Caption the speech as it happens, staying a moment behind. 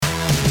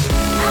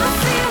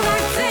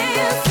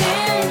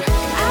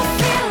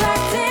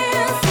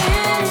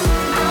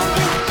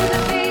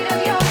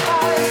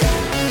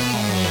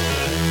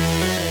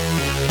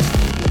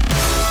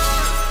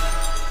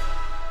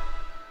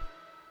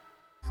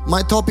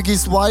My topic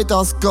is, why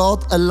does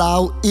God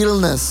allow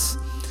illness?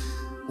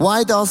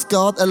 Why does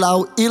God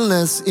allow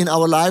illness in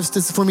our lives?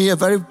 This is for me a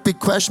very big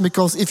question,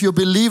 because if you're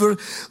a believer,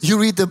 you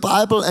read the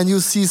Bible and you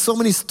see so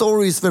many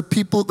stories where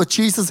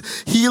Jesus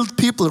healed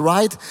people,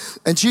 right?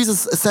 And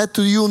Jesus said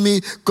to you and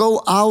me,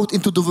 go out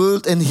into the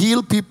world and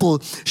heal people,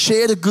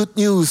 share the good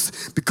news,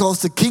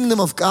 because the kingdom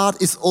of God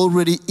is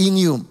already in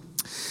you.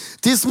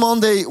 This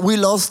Monday, we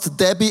lost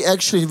Debbie.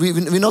 Actually,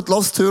 we not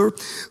lost her.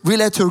 We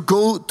let her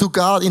go to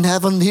God in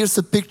heaven. Here's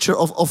a picture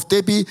of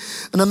Debbie,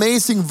 an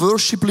amazing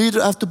worship leader.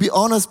 I have to be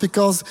honest,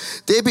 because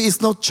Debbie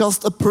is not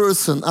just a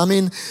person. I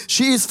mean,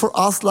 she is for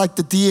us like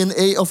the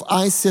DNA of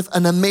ICF,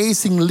 an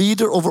amazing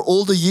leader over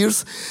all the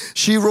years.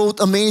 She wrote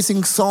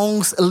amazing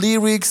songs,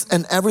 lyrics,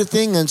 and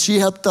everything, and she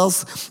helped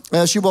us.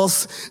 She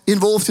was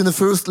involved in the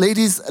First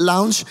Ladies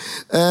Lounge.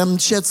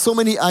 She had so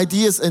many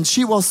ideas, and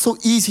she was so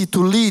easy to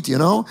lead, you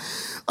know.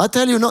 I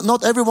tell you,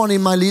 not everyone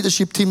in my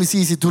leadership team is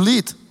easy to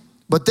lead.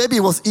 But Debbie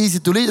was easy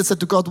to lead. I said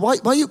to God, why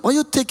are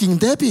you taking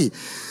Debbie?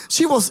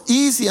 She was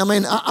easy. I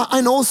mean,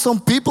 I know some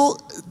people,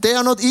 they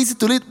are not easy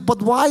to lead,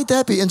 but why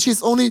Debbie? And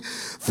she's only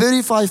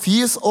 35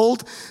 years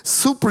old,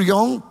 super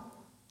young.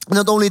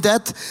 Not only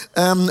that,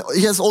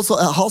 he has also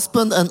a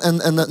husband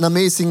and an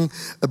amazing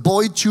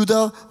boy,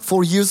 Judah,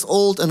 4 years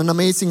old, and an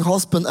amazing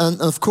husband. And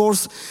of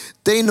course,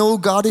 they know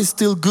God is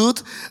still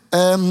good.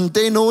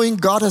 They knowing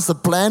God has a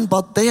plan,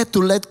 but they had to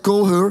let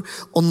go her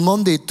on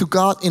Monday to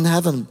God in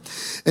heaven.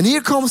 And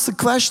here comes the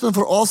question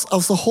for us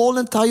as the whole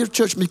entire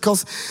church,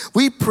 because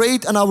we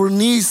prayed on our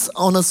knees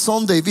on a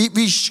Sunday.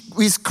 We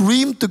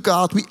screamed to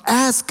God. We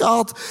asked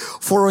God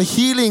for a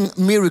healing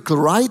miracle,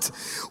 right?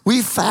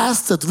 We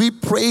fasted, we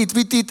prayed,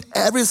 we did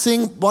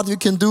everything what we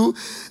can do.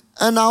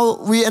 And now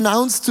we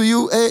announce to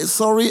you, hey,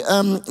 sorry,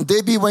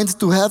 Debbie went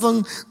to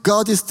heaven.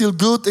 God is still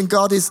good and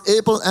God is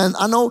able. And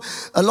I know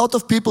a lot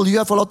of people, you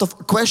have a lot of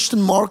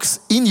question marks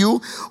in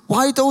you.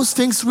 Why those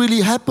things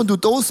really happen to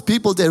those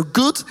people? They're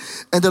good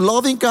and they're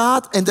loving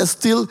God and they're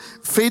still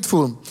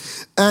faithful.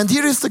 And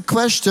here is the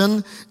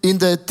question in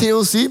the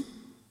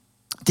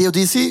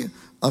Theodicy,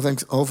 I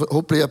think,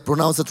 hopefully I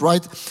pronounced it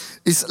right.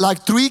 It's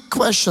like 3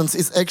 questions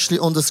is actually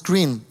on the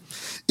screen.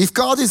 If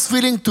God is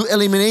willing to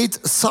eliminate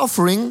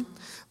suffering,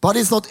 but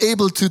is not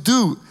able to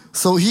do,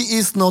 so he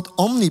is not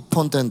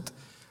omnipotent.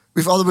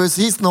 With other words,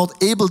 he is not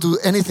able to do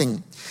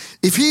anything.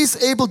 If he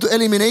is able to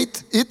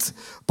eliminate it,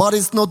 but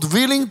is not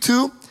willing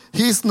to,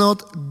 he is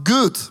not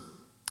good.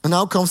 And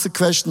now comes the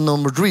question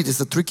number 3. This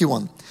is a tricky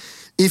one.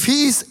 If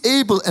he is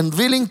able and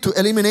willing to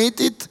eliminate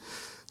it,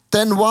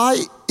 then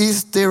why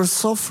is there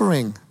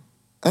suffering?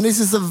 And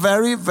this is a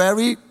very,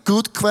 very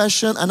good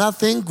question. And I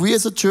think we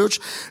as a church,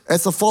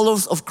 as the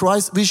followers of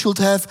Christ, we should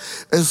have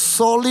a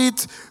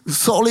solid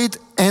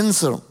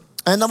answer.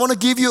 And I want to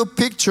give you a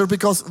picture,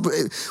 because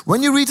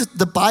when you read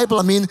the Bible,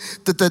 I mean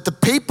the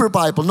paper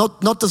Bible,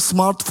 not the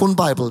smartphone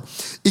Bible.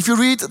 If you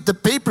read the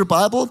paper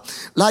Bible,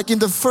 like in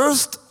the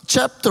first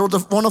chapter, or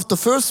one of the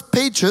first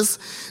pages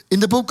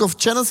in the book of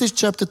Genesis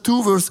chapter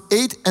 2, verse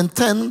 8 and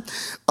 10,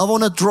 I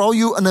want to draw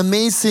you an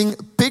amazing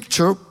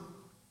picture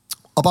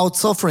about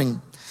suffering.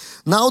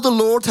 Now the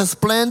Lord has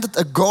planted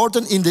a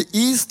garden in the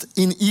east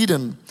in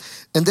Eden,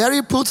 and there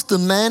he put the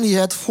man he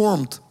had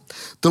formed.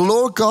 The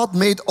Lord God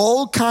made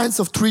all kinds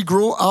of trees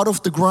grow out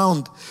of the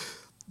ground,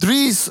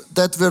 trees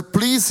that were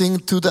pleasing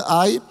to the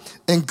eye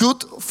and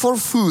good for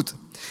food.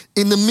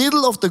 In the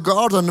middle of the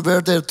garden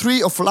were the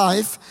tree of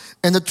life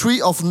and the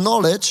tree of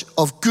knowledge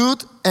of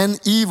good and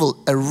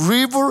evil. A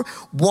river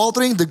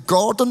watering the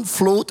garden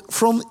flowed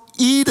from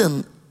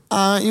Eden.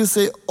 You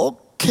say,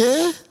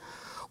 okay.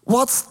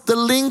 What's the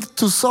link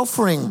to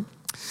suffering?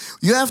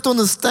 You have to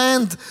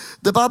understand,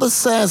 the Bible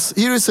says,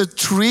 here is a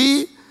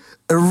tree,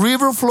 a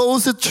river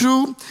flows it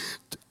through,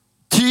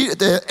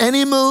 the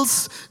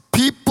animals,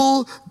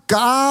 people,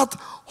 God,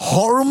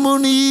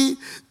 harmony,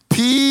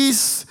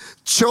 peace,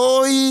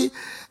 joy,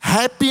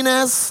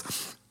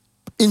 happiness.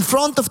 In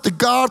front of the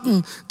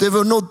garden, there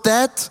were no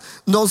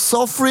death, no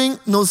suffering,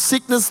 no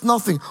sickness,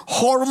 nothing.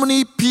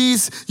 Harmony,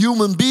 peace,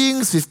 human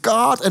beings with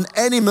God and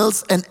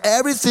animals, and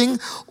everything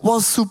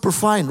was super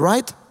fine,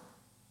 right?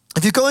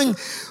 If you're going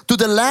to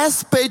the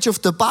last page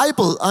of the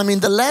Bible,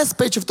 the last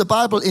page of the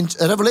Bible in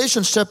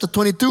Revelation chapter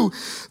 22,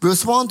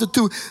 verse 1 to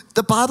 2,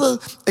 the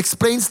Bible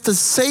explains the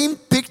same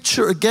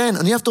picture again.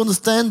 And you have to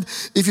understand,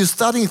 if you're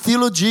studying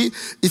theology,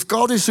 if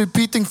God is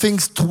repeating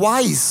things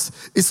twice,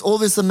 it's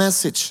always a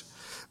message.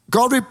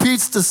 God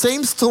repeats the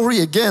same story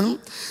again.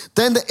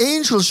 Then the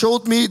angel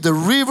showed me the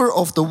river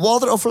of the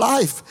water of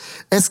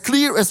life, as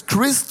clear as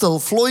crystal,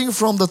 flowing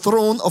from the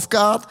throne of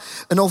God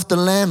and of the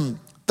Lamb,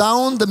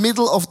 down the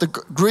middle of the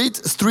great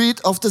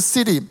street of the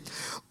city.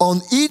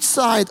 On each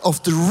side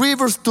of the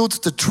river stood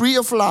the tree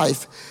of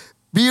life,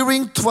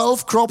 bearing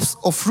 12 crops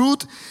of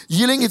fruit,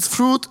 yielding its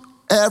fruit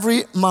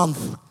every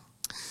month.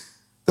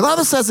 The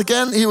Bible says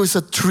again, here is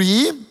a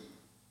tree,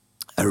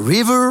 a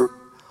river,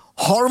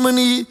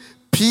 harmony,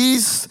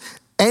 peace,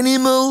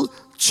 animal,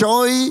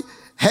 joy,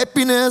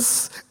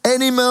 happiness,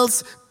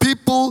 animals,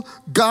 people,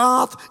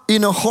 God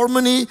in a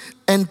harmony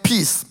and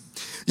peace.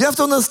 You have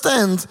to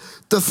understand,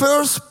 the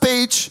first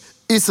page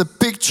is a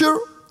picture,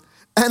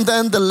 and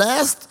then the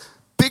last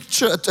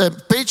page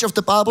of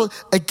the Bible,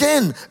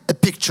 again a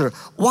picture.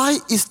 Why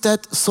is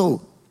that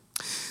so?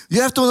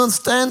 You have to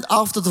understand,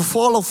 after the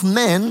fall of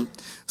man,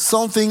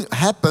 something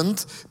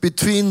happened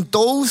between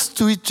those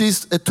two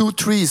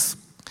trees.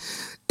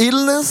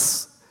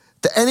 Illness,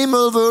 the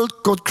animal world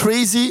got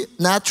crazy,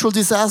 natural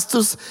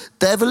disasters,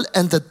 devil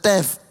and the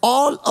death.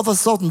 All of a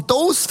sudden,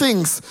 those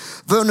things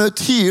were not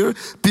here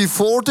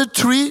before the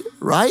tree,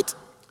 right?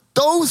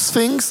 Those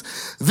things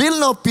will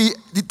not be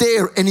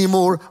there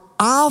anymore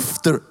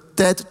after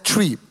that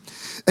tree.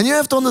 And you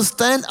have to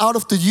understand, out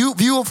of the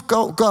view of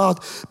God,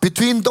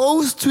 between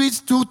those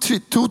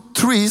two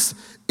trees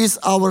is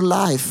our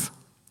life.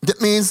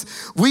 That means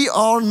we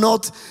are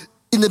not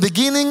in the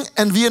beginning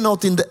and we are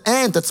not in the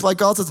end. That's why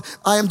God says,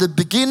 I am the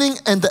beginning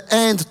and the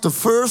end, the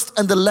first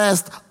and the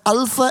last,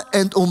 Alpha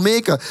and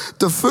Omega,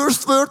 the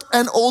first word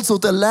and also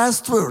the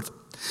last word.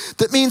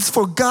 That means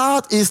for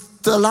God is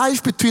the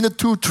life between the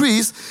two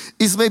trees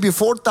is maybe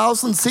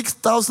 4,000,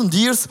 6,000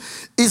 years,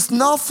 is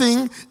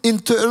nothing in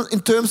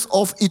terms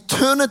of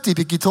eternity,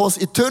 because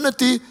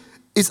eternity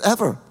is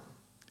ever.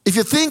 If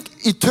you think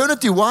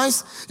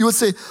eternity-wise, you would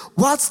say,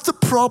 what's the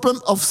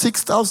problem of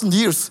 6,000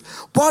 years?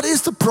 What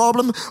is the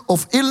problem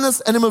of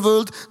illness, animal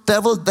world,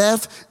 devil,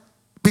 death?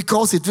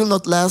 Because it will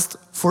not last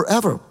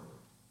forever.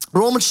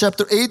 Romans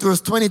chapter 8,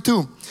 verse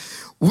 22.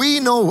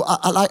 We know,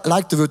 I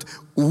like the word,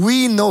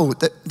 we know,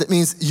 that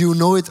means you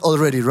know it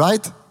already,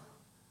 right?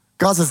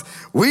 God says,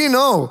 we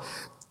know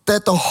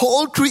that the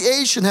whole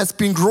creation has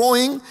been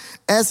growing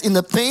as in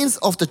the pains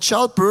of the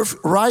childbirth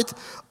right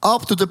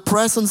up to the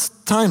present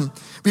time.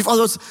 With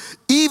other words,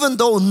 even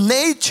though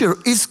nature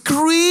is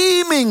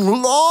screaming,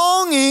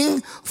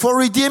 longing for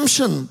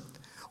redemption,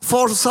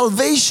 for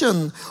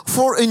salvation,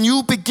 for a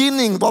new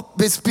beginning, what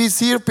is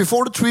here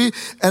before the tree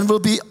and will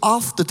be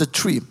after the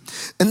tree.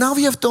 And now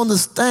we have to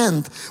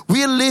understand,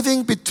 we are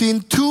living between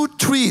two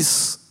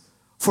trees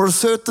for a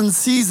certain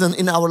season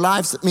in our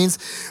lives. It means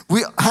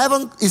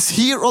heaven is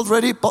here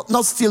already, but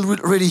not still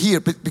really here,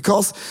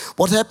 because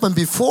what happened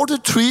before the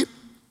tree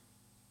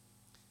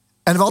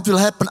and what will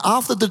happen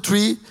after the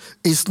tree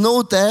is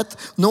no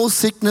death, no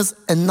sickness,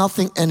 and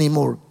nothing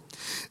anymore.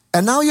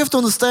 And now you have to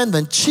understand,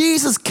 when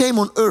Jesus came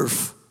on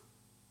earth,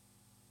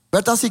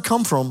 where does he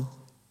come from?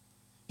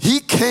 He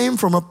came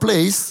from a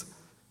place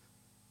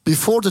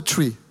before the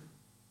tree.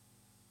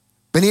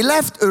 When he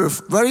left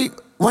earth, where he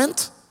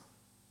went?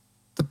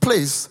 The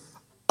place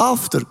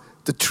after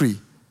the tree.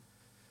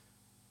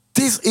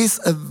 This is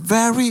a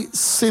very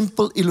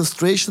simple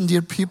illustration,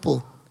 dear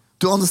people,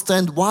 to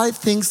understand why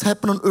things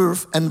happen on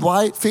earth and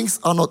why things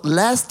are not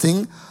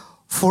lasting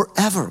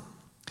forever.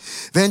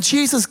 When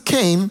Jesus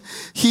came,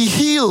 he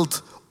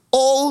healed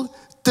all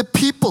the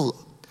people.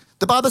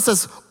 The Bible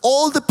says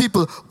all the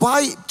people.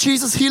 Why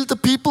Jesus healed the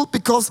people?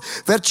 Because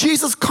where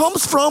Jesus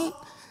comes from,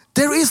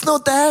 there is no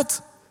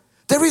death.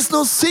 There is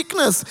no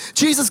sickness.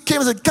 Jesus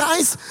came and said,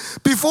 guys,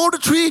 before the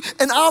tree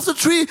and after the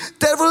tree,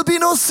 there will be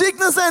no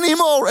sickness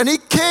anymore. And he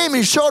came,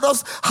 he showed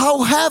us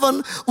how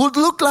heaven would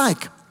look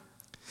like.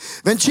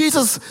 When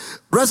Jesus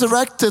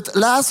resurrected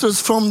Lazarus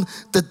from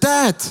the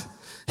dead,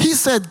 he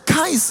said,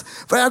 guys,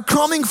 where I'm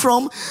coming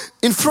from,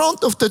 in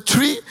front of the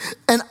tree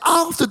and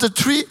after the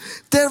tree,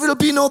 there will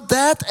be no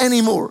death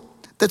anymore.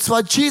 That's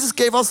why Jesus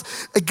gave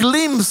us a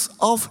glimpse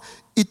of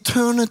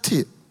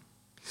eternity.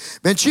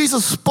 When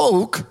Jesus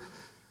spoke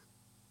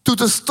to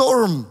the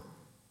storm,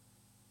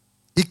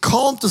 he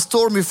calmed the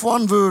storm with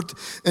one word,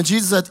 and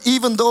Jesus said,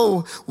 even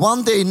though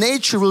one day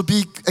nature will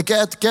be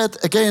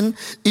again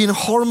in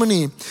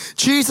harmony.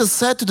 Jesus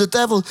said to the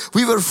devil,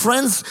 we were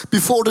friends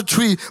before the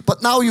tree,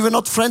 but now you are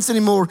not friends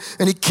anymore,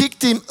 and he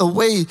kicked him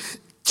away.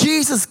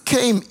 Jesus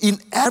came in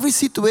every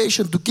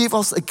situation to give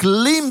us a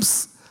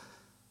glimpse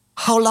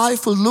how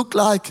life will look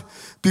like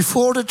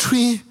before the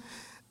tree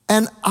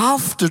and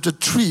after the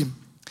tree.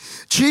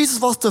 Jesus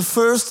was the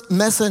first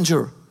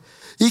messenger.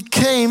 He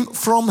came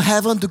from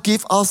heaven to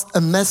give us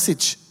a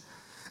message.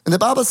 And the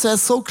Bible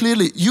says so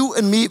clearly, you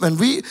and me, when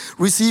we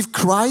receive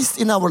Christ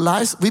in our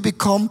lives, we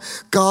become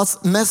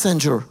God's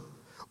messenger.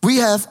 We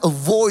have a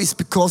voice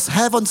because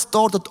heaven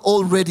started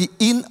already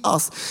in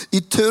us.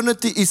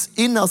 Eternity is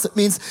in us. It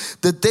means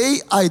the day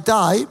I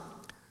die,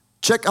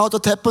 check out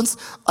what happens.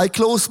 I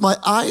close my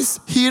eyes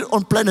here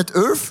on planet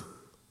Earth.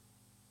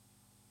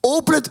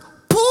 Open it,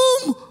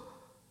 boom!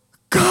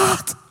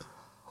 God,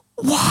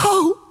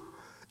 wow!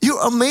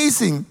 You're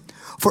amazing.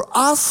 For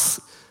us,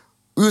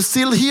 we're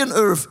still here on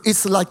earth.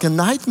 It's like a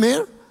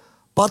nightmare.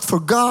 But for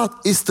God,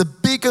 it's the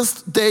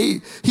biggest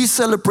day he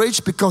celebrates,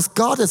 because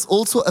God has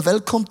also a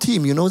welcome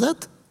team. You know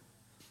that?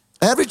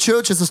 Every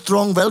church has a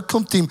strong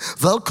welcome team.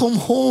 Welcome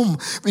home.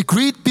 We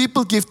greet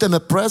people, give them a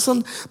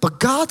present. But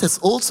God has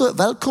also a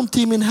welcome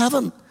team in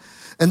heaven.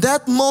 And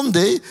that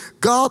Monday,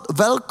 God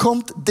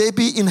welcomed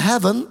Debbie in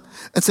heaven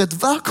and said,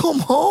 welcome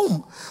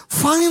home.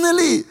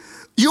 Finally.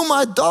 You,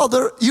 my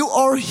daughter, you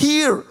are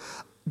here.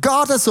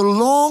 God has a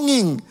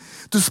longing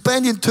to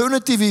spend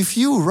eternity with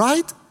you,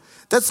 right?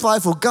 That's why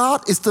for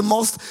God it's the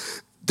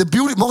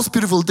most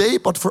beautiful day,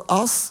 but for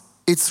us,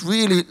 it's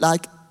really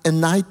like a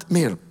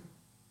nightmare.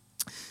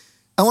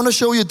 I want to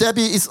show you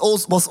Debbie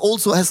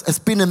has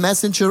been a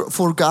messenger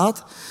for God.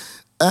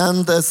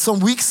 And some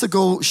weeks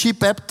ago, she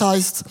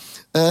baptized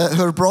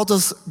her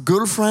brother's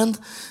girlfriend.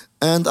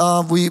 And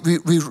we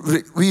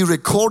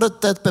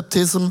recorded that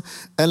baptism.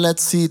 And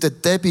let's see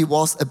that Debbie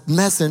was a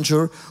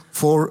messenger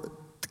for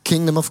the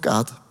kingdom of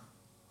God.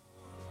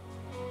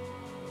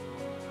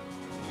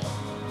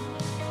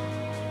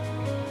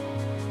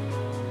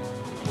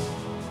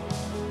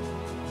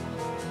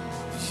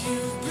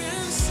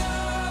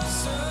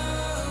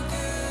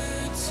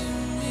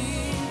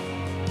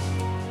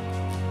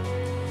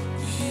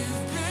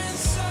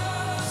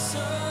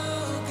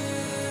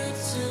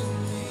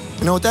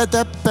 You know,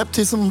 that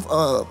baptism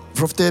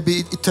of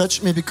Debbie, it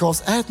touched me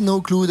because I had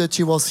no clue that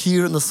she was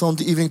here on a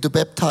Sunday evening to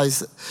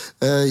baptize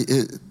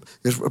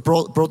her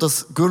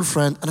brother's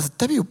girlfriend. And I said,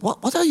 Debbie,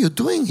 what are you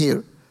doing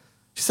here?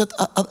 She said,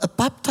 I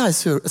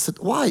baptized her. I said,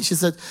 why? She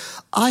said,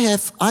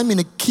 I'm in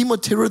a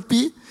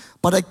chemotherapy,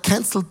 but I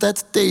canceled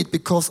that date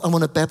because I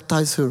want to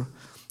baptize her.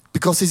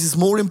 Because this is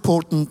more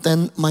important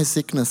than my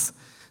sickness.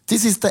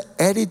 This is the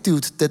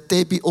attitude that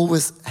Debbie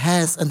always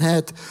has and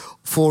had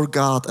for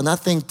God. And I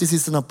think this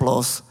is an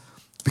applause.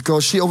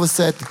 Because she always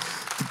said,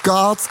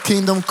 God's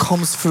kingdom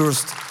comes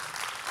first.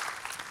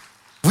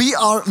 We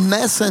are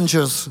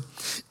messengers.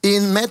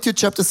 In Matthew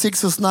chapter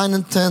 6, verse 9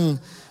 and 10,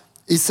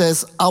 it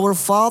says, Our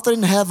Father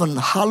in heaven,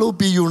 hallowed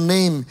be your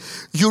name.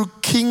 Your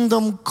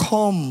kingdom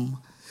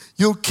come.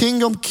 Your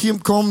kingdom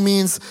come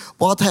means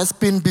what has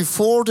been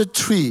before the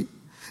tree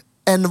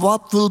and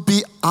what will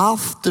be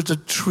after the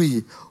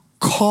tree.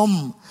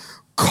 Come,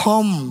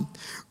 come,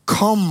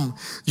 come.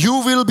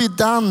 You will be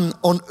done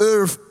on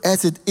earth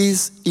as it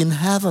is in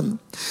heaven.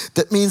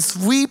 That means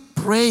we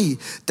pray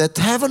that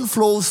heaven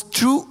flows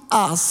through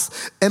us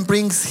and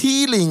brings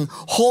healing,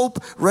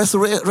 hope,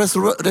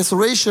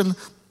 restoration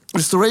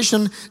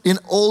in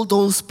all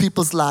those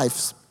people's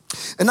lives.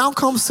 And now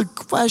comes the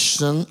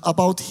question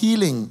about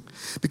healing.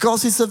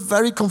 Because it's a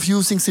very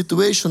confusing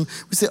situation.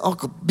 We say, oh,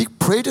 we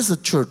prayed as a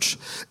church.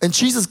 And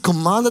Jesus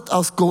commanded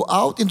us, go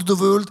out into the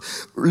world,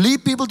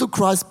 lead people to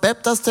Christ,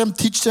 baptize them,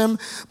 teach them,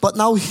 but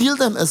now heal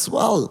them as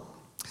well.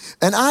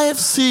 And I have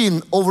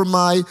seen over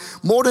my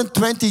more than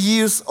 20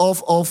 years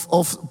of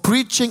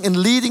preaching and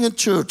leading a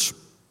church,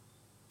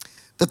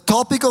 the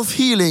topic of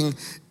healing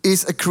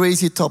is a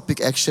crazy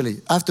topic, actually.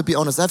 I have to be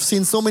honest. I've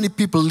seen so many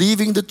people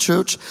leaving the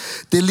church.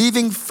 They're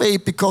leaving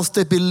faith because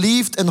they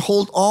believed and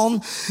hold on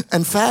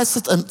and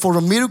fasted and for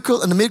a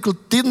miracle, and the miracle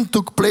didn't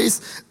take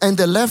place, and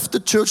they left the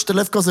church. They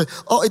left because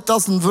it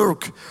doesn't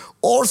work.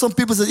 Or some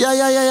people say,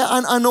 yeah,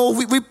 I know.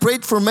 We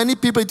prayed for many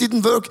people. It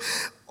didn't work.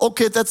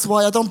 Okay, that's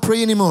why I don't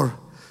pray anymore.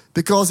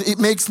 Because it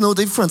makes no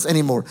difference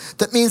anymore.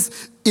 That means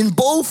in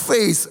both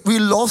ways, we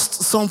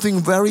lost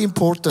something very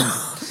important.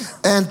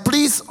 And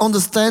please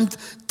understand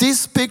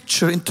this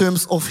picture in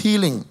terms of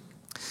healing.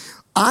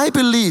 I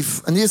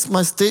believe, and here's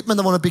my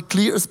statement, I want to be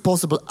clear as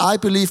possible. I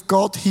believe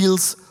God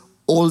heals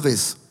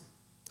always.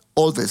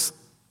 Always.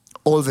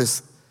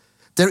 Always.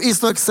 There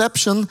is no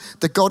exception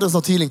that God is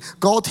not healing.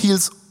 God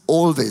heals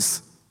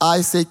always.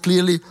 I say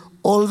clearly,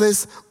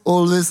 always,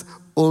 always,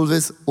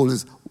 always,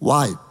 always.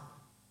 Why?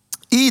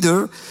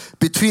 Either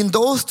between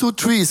those two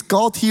trees,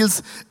 God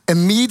heals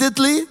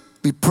immediately.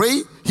 We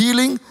pray,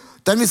 healing.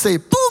 Then we say,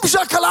 boom,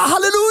 shakala,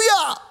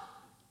 hallelujah.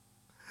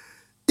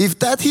 If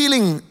that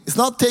healing is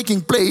not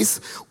taking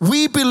place,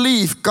 we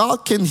believe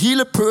God can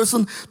heal a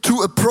person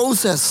through a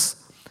process.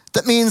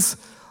 That means,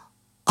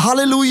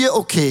 hallelujah,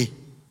 okay.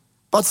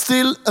 But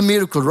still a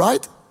miracle,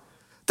 right?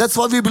 That's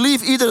why we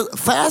believe either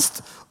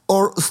fast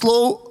or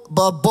slow,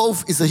 but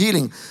both is a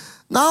healing.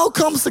 Now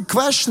comes the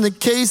question in the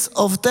case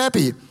of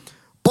Debbie.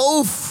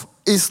 Both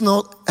has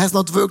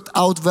not worked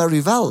out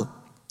very well.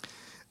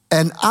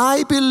 And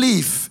I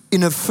believe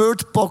in a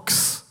third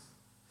box.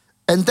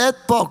 And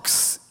that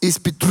box is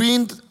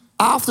between,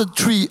 after the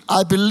tree,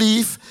 I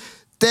believe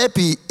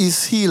Debbie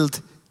is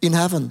healed in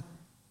heaven.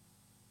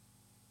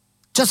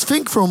 Just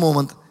think for a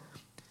moment.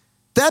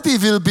 Debbie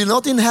will be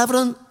not in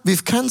heaven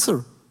with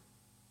cancer.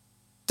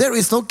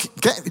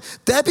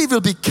 Debbie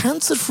will be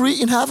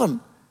cancer-free in heaven.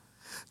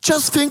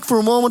 Just think for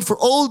a moment for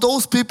all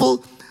those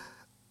people.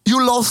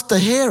 You lost the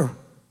hair.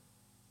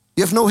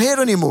 You have no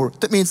hair anymore.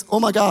 That means, oh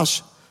my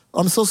gosh,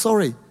 I'm so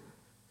sorry.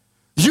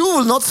 You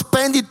will not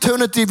spend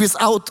eternity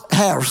without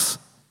hairs.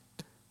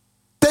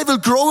 They will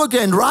grow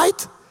again,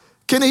 right?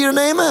 Can you hear an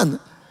amen?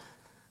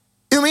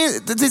 You mean,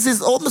 this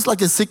is almost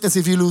like a sickness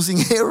if you're losing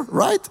hair,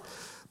 right?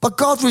 But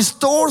God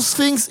restores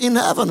things in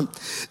heaven.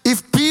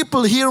 If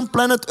people here on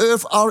planet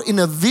Earth are in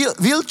a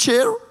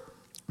wheelchair,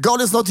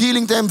 God is not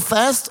healing them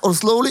fast or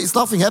slowly, it's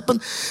nothing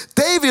happened.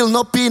 They will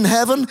not be in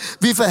heaven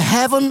with a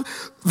heaven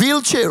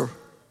wheelchair.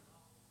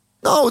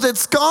 No,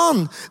 that's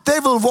gone. They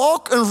will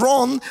walk and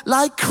run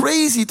like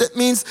crazy. That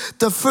means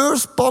the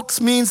first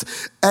box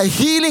means a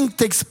healing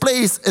takes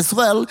place as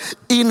well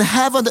in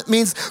heaven. That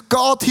means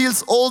God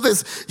heals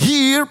always.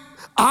 Here,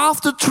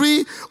 after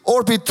tree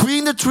or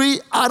between the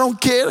tree, I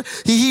don't care.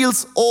 He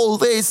heals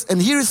always.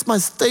 And here is my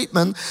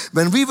statement.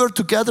 When we were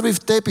together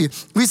with Debbie,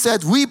 we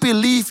said we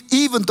believe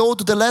even though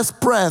to the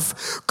last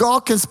breath,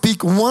 God can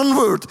speak one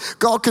word.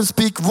 God can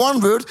speak one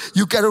word.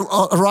 You get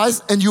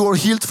arise and you are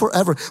healed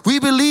forever. We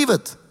believe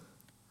it.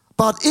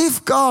 But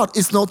if God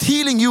is not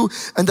healing you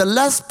and the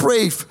last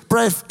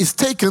breath is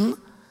taken,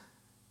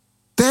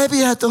 Debbie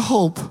had the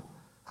hope,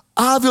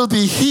 I will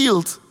be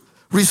healed,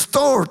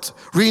 restored,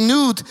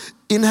 renewed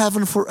in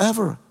heaven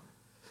forever.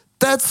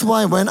 That's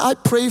why when I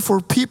pray for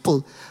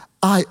people,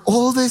 I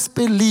always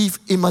believe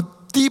in my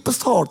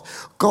deepest heart,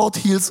 God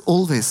heals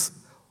always.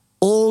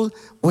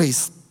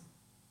 Always.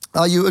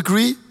 Are you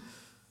agree?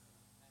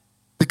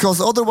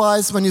 Because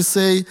otherwise when you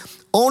say,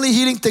 only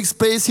healing takes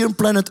place here on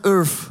planet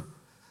Earth,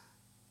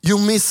 you're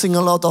missing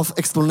a lot of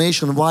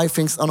explanation why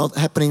things are not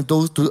happening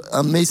to those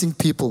amazing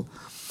people.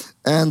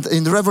 And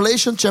in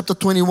Revelation chapter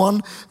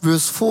 21,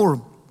 verse 4,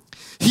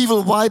 He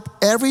will wipe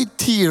every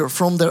tear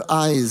from their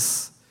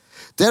eyes.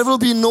 There will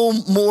be no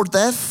more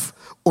death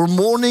or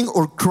mourning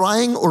or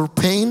crying or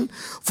pain,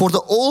 for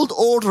the old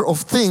order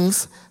of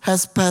things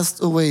has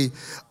passed away.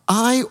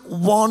 I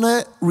want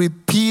to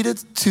repeat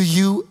it to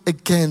you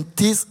again.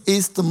 This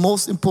is the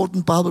most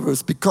important Bible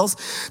verse because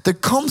there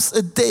comes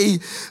a day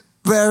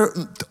where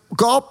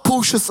God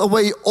pushes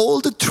away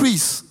all the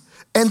trees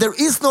and there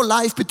is no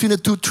life between the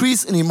two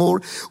trees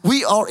anymore.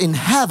 We are in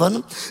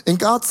heaven, and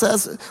God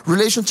says,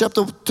 Revelation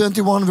chapter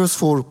 21 verse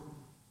 4,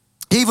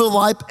 He will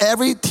wipe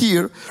every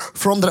tear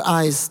from their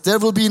eyes. There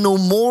will be no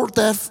more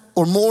death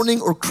or mourning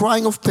or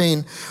crying of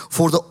pain,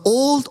 for the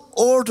old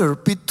order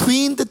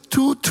between the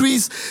two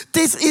trees.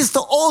 This is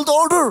the old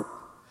order.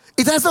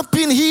 It hasn't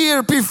been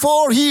here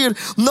before here.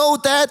 No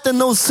death and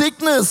no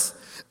sickness.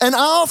 And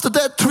after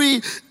that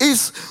tree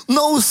is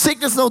no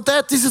sickness, no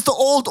death. This is the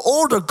old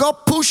order.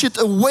 God pushed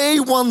it away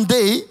one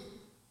day,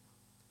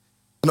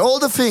 and all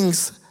the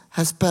things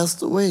has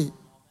passed away.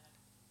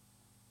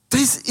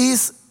 This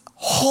is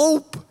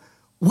hope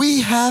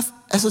we have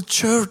as a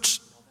church.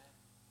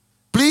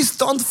 Please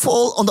don't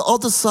fall on the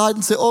other side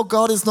and say, oh,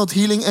 God is not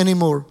healing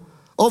anymore.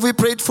 Oh, we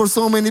prayed for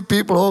so many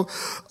people. Oh,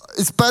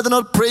 it's better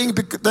not praying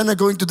than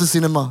going to the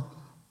cinema.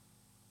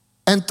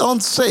 And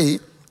don't say,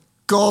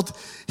 God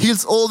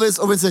heals always.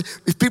 Or say,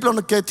 if people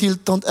don't get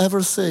healed, don't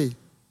ever say,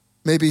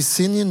 maybe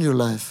sin in your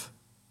life.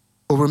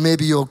 Or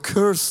maybe you're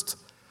cursed.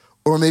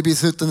 Or maybe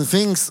certain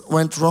things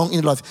went wrong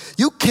in your life.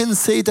 You can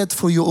say that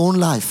for your own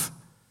life.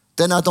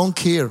 Then I don't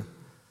care.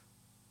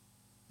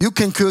 You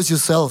can curse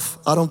yourself,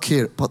 I don't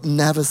care, but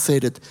never say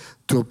that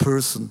to a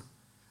person.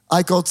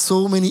 I got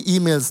so many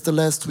emails the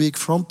last week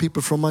from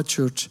people from my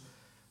church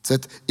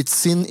that it's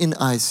sin in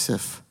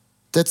ICF.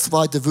 That's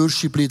why the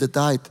worship leader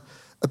died.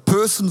 A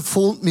person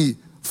phoned me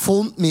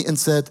and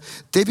said,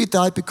 Debbie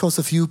died because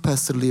of you,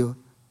 Pastor Leo.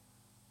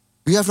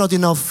 We have not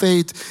enough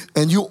faith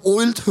and you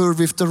oiled her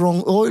with the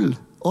wrong oil.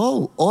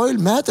 Oh, oil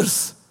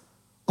matters.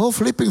 Oh,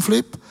 flip.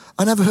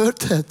 I never heard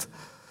that.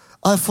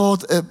 I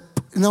thought,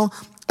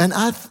 and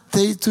I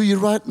say to you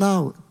right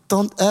now,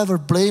 don't ever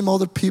blame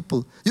other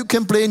people. You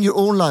can blame your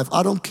own life.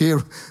 I don't care.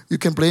 You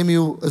can blame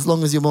you as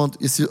long as you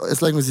want,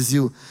 as long as it's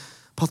you.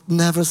 But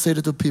never say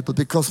that to people,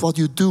 because what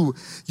you do,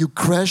 you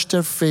crash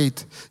their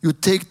faith. You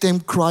take them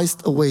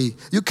Christ away.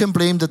 You can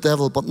blame the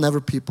devil, but never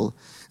people.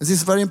 This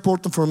is very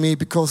important for me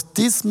because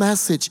this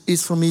message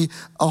is for me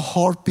a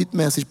heartbeat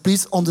message.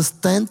 Please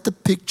understand the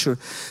picture.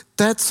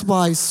 That's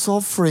why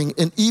suffering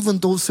and even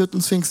those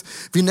certain things,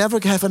 we never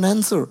have an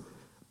answer.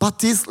 But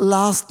this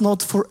lasts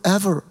not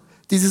forever.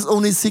 This is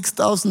only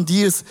 6,000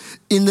 years.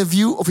 In the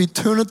view of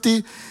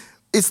eternity,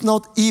 it's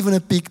not even a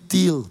big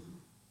deal.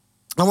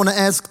 I want to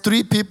ask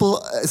 3 people,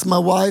 it's my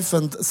wife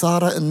and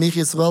Sarah and Michi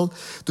as well,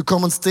 to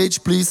come on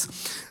stage, please.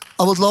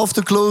 I would love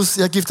to close.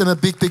 Yeah, give them a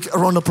big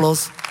round of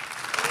applause.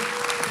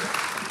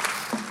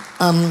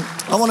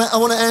 I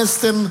want to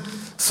ask them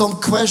some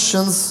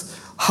questions,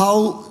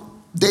 how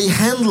they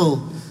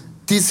handle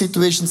this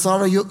situation.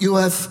 Sarah, you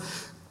have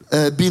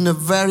been a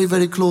very,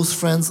 very close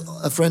friend,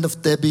 a friend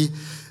of Debbie.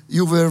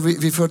 You were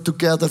with her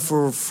together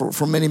for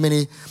many,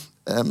 many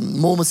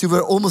moments. You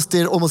were almost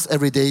there, almost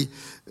every day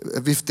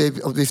with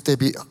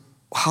Debbie.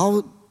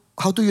 How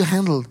do you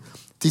handle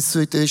this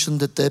situation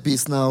that Debbie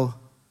is now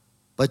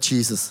by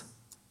Jesus?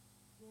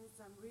 Yes,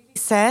 I'm really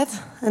sad,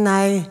 and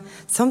I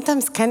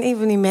sometimes can't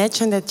even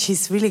imagine that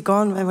she's really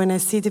gone. When I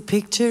see the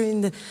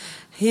picture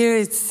here,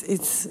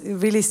 it's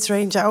really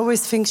strange. I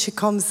always think she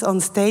comes on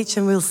stage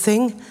and will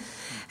sing,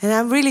 and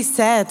I'm really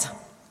sad.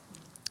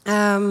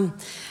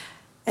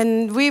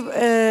 And we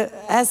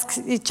asked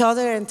each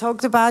other and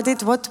talked about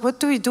it. What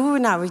do we do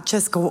now? We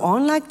just go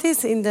on like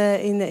this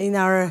in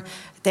our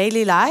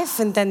daily life,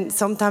 and then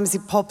sometimes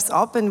it pops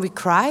up and we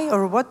cry,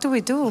 or what do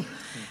we do?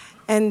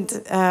 And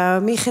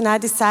Mich and I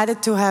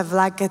decided to have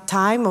like a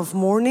time of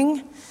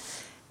mourning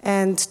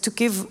and to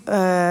give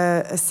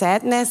a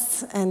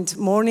sadness and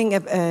mourning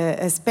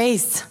a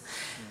space.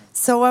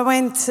 So I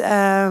went,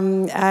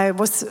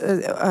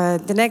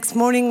 the next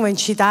morning when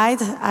she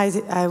died,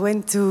 I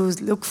went to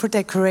look for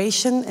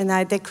decoration, and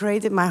I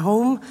decorated my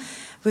home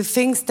with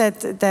things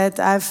that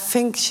I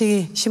think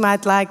she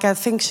might like. I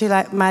think she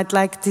might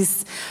like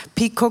these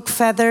peacock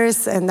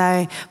feathers, and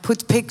I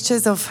put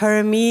pictures of her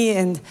and me,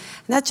 and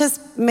I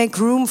just make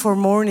room for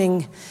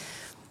mourning.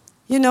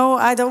 You know,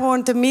 I don't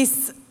want to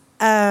miss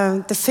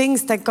the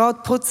things that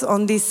God puts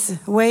on this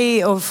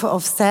way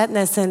of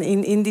sadness and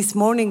in this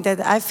morning,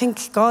 that I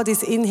think God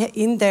is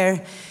in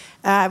there.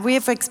 We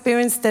have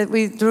experienced that.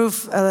 We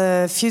drove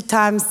a few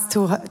times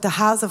to the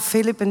house of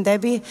Philip and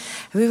Debbie.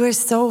 We were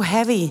so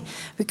heavy.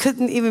 We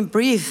couldn't even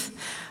breathe.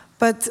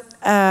 But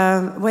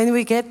when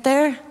we get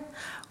there,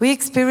 we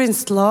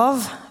experienced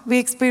love. We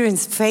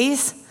experienced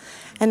faith.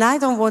 And I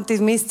don't want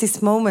to miss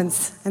these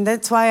moments. And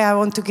that's why I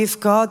want to give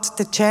God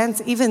the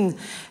chance. Even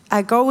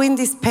I go in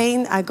this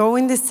pain, I go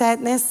in this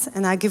sadness,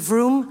 and I give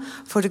room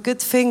for the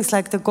good things,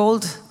 like the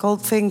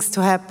gold things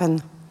to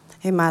happen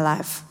in my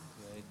life.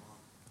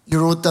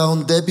 You wrote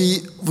down, Debbie,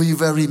 we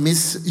very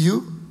miss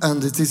you.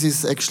 And this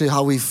is actually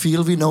how we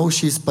feel. We know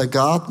she's by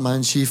God,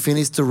 man. She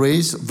finished the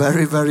race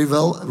very, very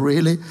well,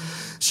 really.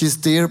 She's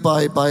there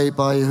by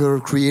her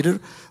creator.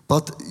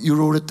 But you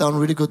wrote it down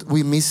really good.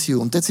 We miss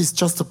you. And that is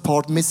just a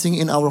part missing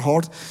in our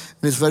heart.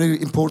 And it's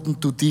very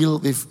important to deal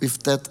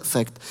with that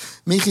fact.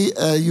 Michi,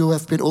 you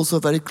have been also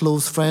a very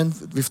close friend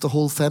with the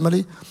whole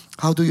family.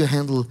 How do you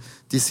handle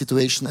this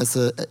situation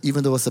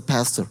even though as a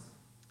pastor?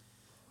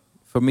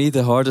 For me,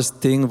 the hardest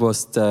thing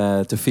was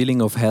the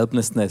feeling of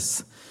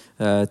helplessness.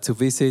 To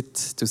visit,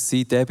 to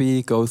see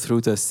Debbie go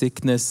through the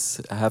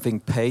sickness, having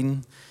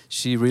pain.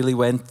 She really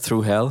went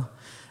through hell.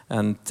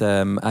 And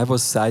I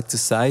was side to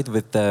side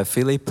with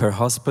Philip, her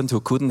husband, who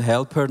couldn't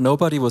help her.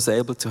 Nobody was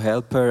able to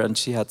help her, and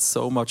she had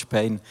so much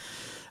pain.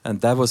 And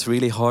that was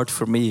really hard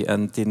for me.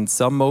 And in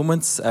some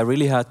moments, I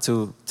really had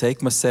to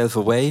take myself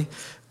away,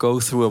 go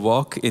through a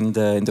walk in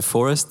the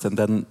forest, and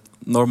then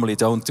normally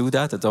don't do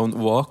that. I don't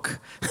walk.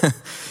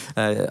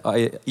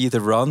 I either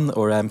run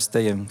or I'm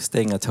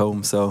staying at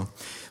home. So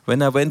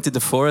when I went to the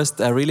forest,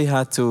 I really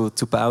had to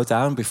bow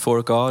down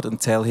before God and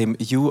tell him,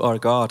 you are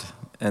God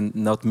and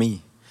not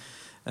me.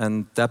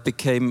 And that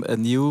became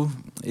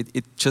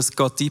it just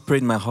got deeper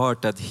in my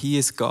heart that he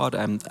is God,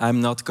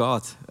 I'm not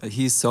God.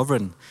 He is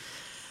sovereign.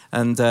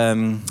 And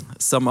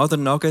some other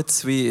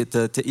nuggets,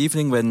 the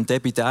evening when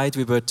Debbie died,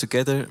 we were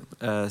together,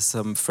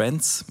 some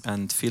friends,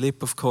 and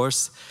Philip, of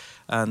course,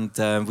 and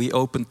we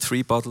opened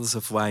 3 bottles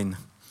of wine.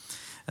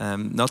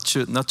 Not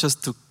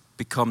just to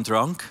become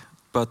drunk,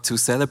 but to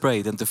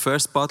celebrate. And the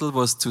first bottle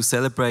was to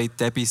celebrate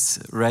Debbie's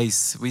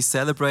race. We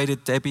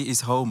celebrated Debbie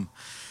is home.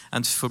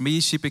 And for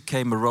me, she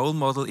became a role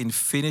model in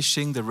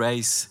finishing the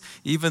race.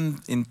 Even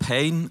in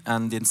pain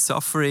and in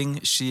suffering,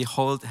 she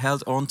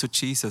held on to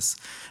Jesus.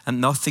 And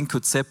nothing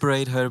could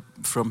separate her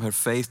from her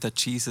faith that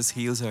Jesus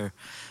heals her.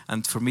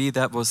 And for me,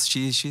 that was,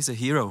 she's a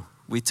hero.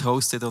 We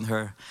toasted on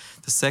her.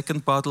 The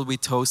second bottle, we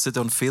toasted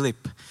on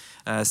Philip.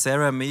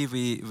 Sarah and me,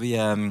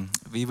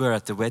 we were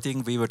at the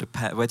wedding. We were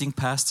the wedding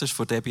pastors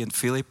for Debbie and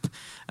Philip.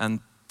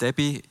 And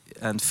Debbie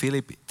and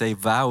Philip, they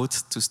vowed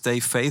to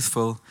stay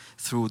faithful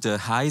through the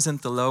highs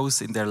and the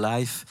lows in their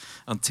life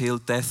until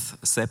death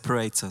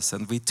separates us.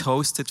 And we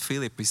toasted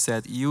Philip. We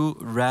said, you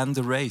ran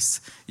the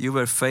race. You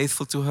were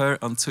faithful to her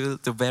until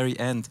the very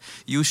end.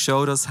 You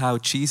showed us how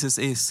Jesus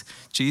is.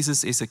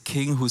 Jesus is a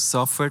king who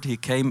suffered. He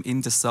came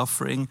in the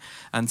suffering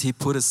and he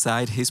put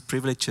aside his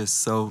privileges.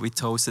 So we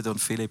toasted on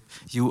Philip,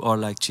 you are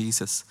like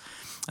Jesus.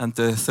 And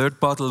the third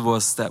bottle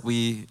was that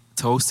we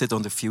toasted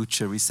on the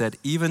future. We said,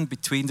 even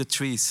between the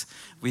trees,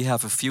 we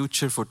have a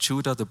future for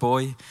Judah the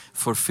boy,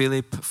 for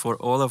Philip, for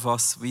all of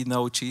us. We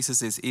know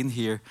Jesus is in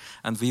here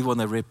and we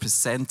want to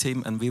represent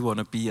him and we want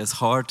to be as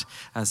hard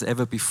as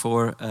ever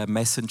before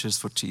messengers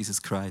for Jesus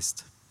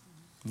Christ.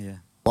 Yeah.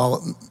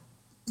 Wow.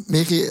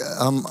 Michi,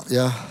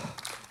 yeah.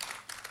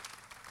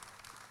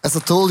 As I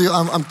told you,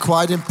 I'm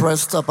quite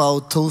impressed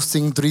about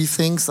toasting 3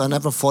 things. I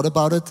never thought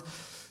about it.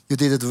 You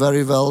did it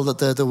very well,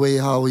 the way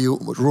how you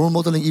role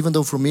modeling, even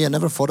though for me, I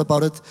never thought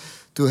about it,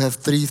 to have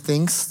 3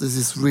 things. This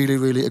is really,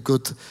 really a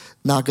good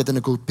nugget and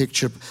a good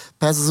picture.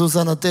 Pastor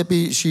Susanna,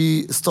 Debbie,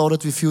 she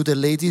started with you the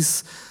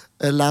ladies'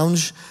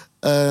 lounge.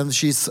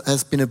 She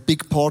has been a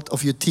big part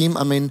of your team.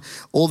 I mean,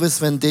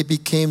 always when Debbie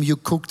came, you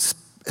cooked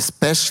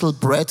special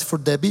bread for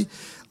Debbie.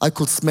 I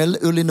could smell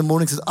early in the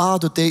morning, said,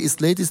 today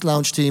is ladies'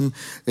 lounge team.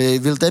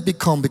 Will Debbie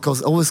come?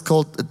 Because I always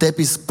called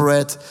Debbie's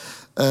bread.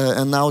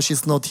 And now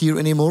she's not here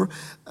anymore.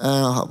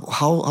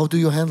 How do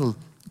you handle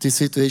this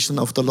situation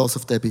of the loss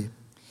of Debbie?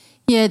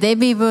 Yeah,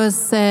 Debbie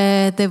was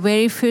the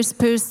very first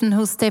person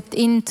who stepped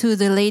into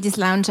the Ladies'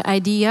 Lounge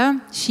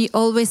idea. She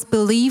always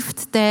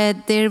believed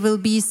that there will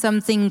be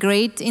something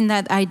great in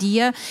that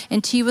idea,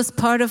 and she was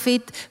part of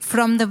it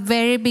from the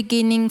very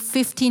beginning.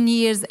 15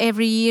 years,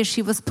 every year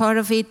she was part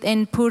of it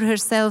and put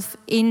herself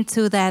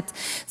into that.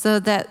 So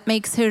that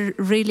makes her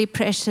really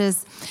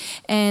precious.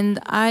 And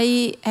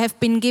I have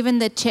been given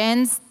the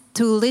chance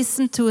to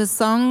listen to a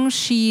song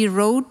she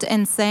wrote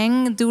and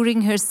sang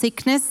during her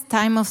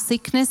time of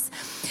sickness,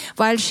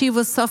 while she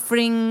was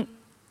suffering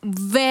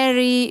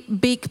very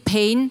big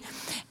pain.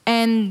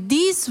 And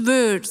these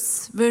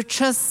words were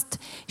just,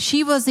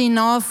 she was in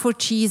awe for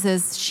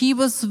Jesus. She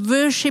was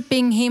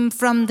worshiping him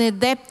from the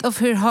depth of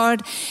her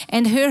heart.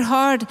 And her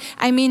heart,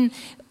 I mean,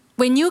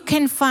 when you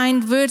can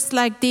find words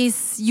like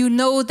this, you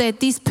know that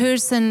this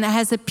person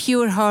has a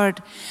pure heart.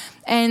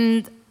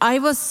 And I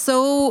was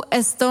so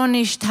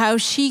astonished how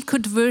she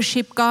could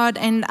worship God.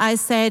 And I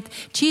said,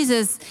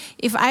 Jesus,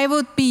 if I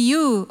would be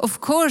you, of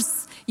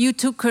course you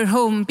took her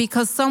home,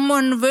 because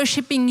someone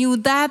worshiping you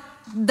that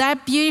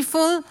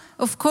beautiful,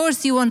 of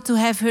course you want to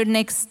have her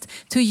next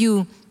to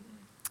you.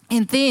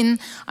 And then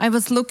I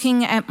was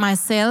looking at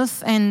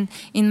myself, and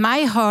in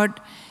my heart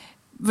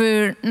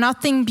were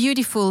nothing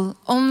beautiful,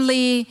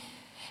 only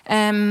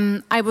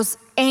I was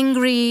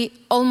angry,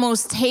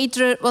 almost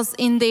hatred was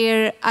in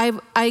there.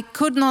 I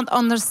could not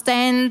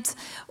understand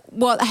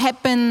what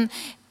happened,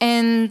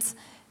 and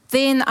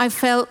then I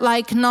felt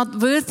like not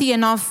worthy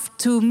enough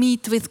to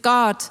meet with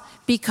God,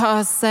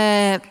 because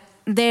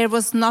there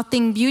was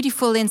nothing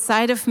beautiful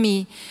inside of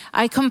me.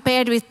 I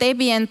compared with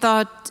Debbie and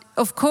thought,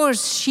 of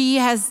course, she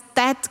has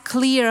that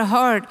clear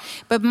heart,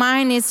 but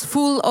mine is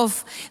full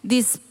of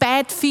these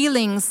bad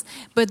feelings.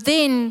 But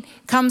then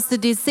comes the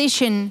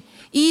decision,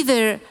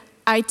 either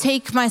I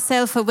take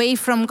myself away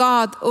from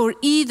God,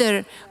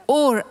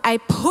 or I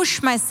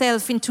push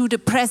myself into the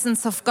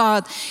presence of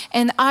God.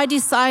 And I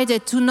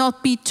decided to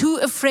not be too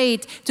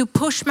afraid to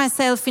push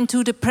myself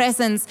into the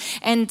presence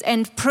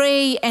and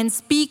pray and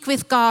speak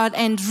with God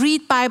and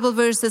read Bible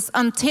verses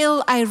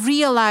until I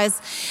realize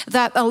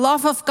that the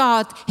love of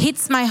God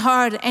hits my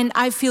heart, and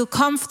I feel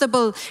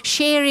comfortable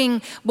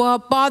sharing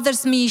what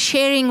bothers me,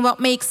 sharing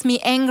what makes me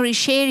angry,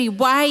 sharing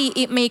why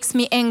it makes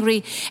me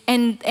angry,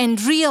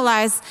 and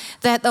realize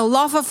that the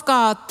love of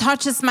God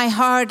touches my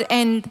heart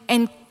and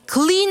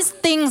cleans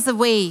things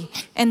away.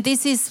 And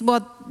this is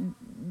what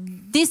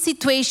this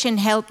situation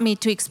helped me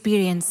to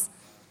experience.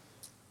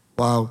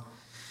 Wow.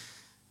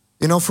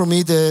 You know, for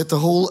me, the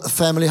whole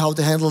family, how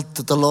they handled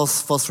the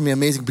loss was for me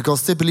amazing,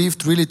 because they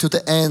believed really to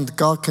the end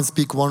God can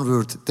speak one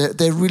word.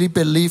 They really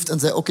believed and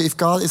said, okay, if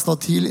God is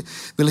not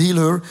will heal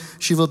her,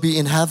 she will be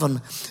in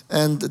heaven.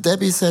 And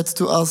Debbie said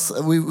to us,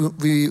 we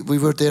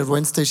were there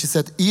Wednesday, she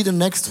said, either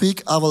next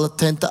week I will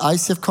attend the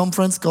ICF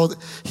conference, God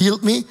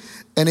healed me,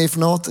 and if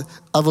not,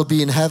 I will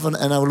be in heaven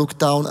and I will look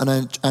down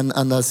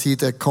and I see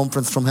the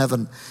conference from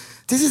heaven.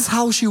 This is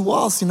how she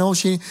was, you know.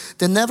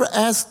 They never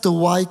asked the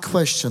why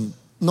question,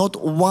 not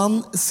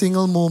one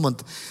single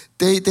moment.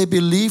 They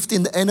believed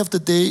in the end of the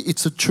day,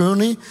 it's a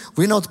journey.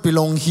 We not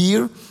belong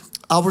here.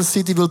 Our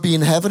city will be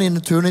in heaven in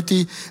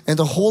eternity. And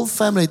the whole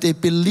family, they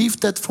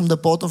believed that from the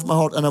bottom of my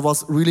heart, and I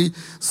was really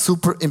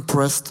super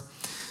impressed.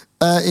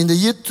 In the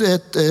year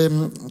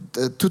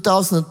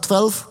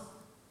 2012,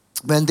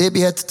 when Debbie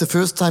had the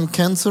first time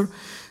cancer,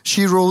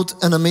 she wrote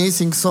an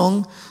amazing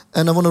song,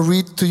 and I want to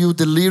read to you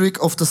the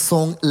lyric of the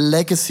song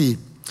Legacy.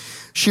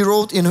 She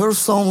wrote in her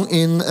song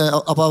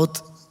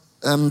about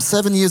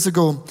 7 years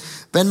ago,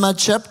 when my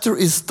chapter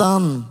is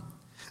done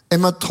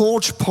and my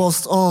torch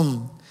passed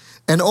on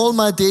and all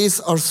my days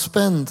are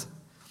spent,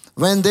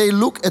 when they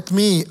look at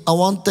me, I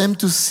want them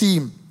to see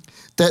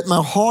that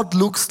my heart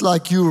looks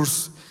like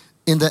yours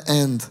in the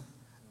end.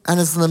 And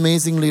it's an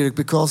amazing lyric,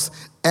 because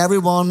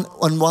everyone,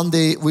 on one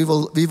day we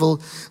will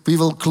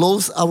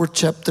close our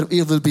chapter,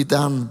 it will be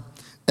done,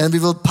 and we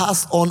will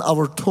pass on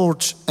our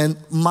torch. And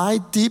my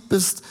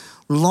deepest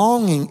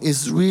longing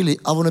is really,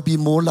 I want to be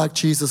more like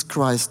Jesus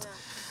Christ.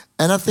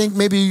 And I think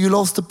maybe you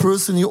lost a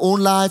person in your own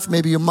life,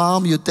 maybe your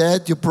mom, your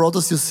dad, your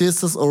brothers, your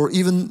sisters, or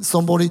even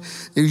somebody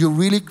you're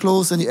really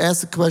close, and you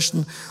ask the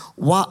question,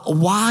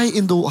 why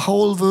in the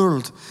whole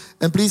world?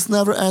 And please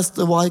never ask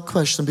the why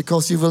question,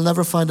 because you will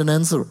never find an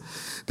answer.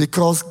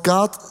 Because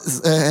God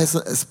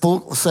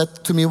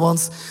said to me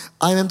once,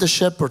 I am the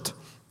shepherd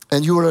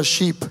and you are a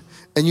sheep.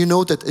 And you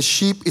know that a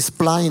sheep is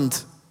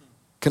blind,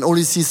 can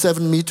only see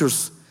 7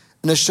 meters.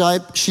 And a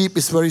sheep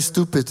is very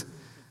stupid.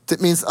 That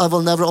means I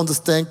will never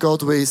understand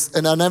God's ways,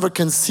 and I never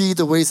can see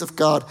the ways of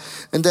God.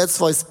 And that's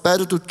why it's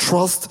better to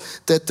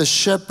trust that the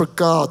shepherd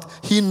God,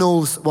 he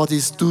knows what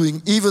he's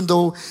doing. Even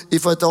though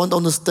if I don't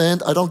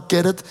understand, I don't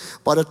get it,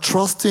 but I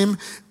trust him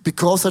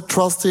because I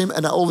trust him,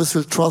 and I always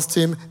will trust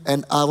him,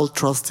 and I will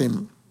trust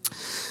him.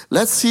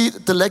 Let's see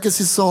the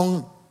legacy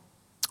song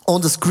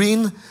on the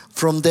screen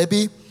from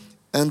Debbie,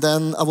 and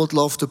then I would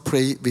love to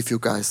pray with you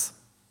guys.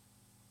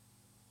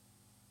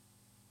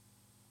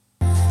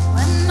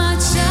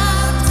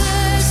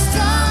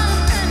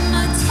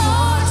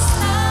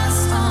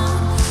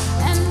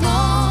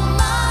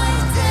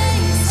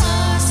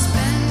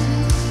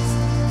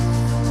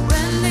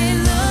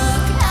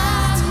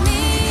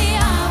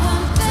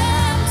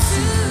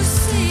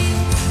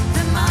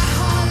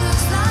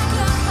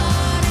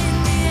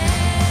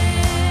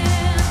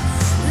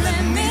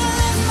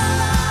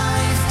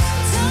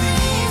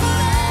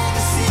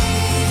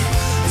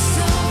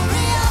 Story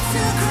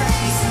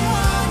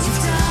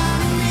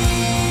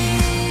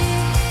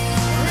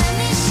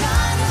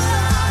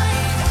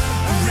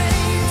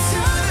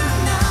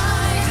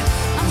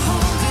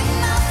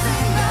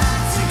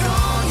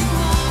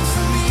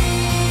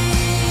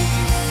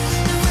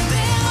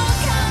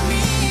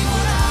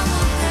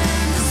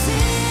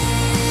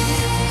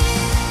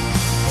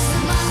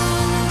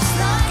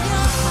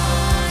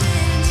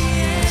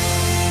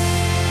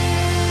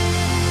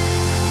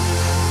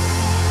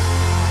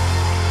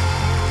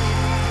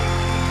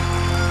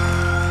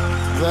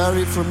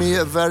for me,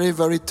 a very,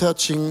 very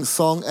touching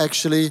song.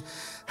 Actually,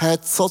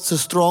 had such a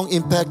strong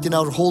impact in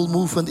our whole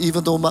movement,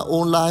 even though my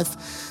own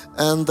life.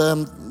 And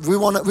we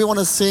want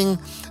to sing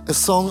a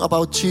song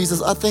about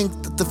Jesus. I think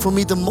that for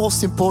me, the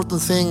most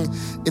important thing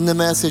in the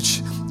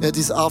message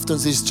this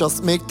afternoon is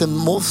just make the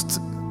most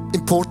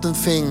important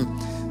thing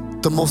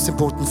the most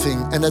important thing,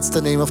 and that's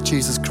the name of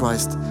Jesus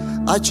Christ.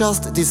 I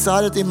just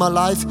decided in my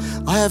life,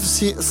 I have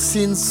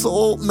seen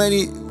so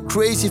many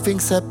crazy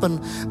things happen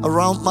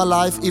around my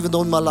life, even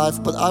though in my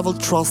life, but I will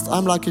trust.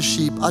 I'm like a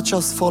sheep. I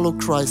just follow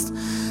Christ.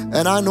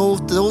 And I know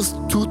those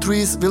 2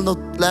 trees will not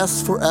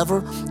last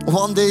forever.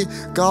 One day,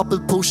 God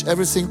will push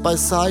everything by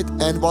side,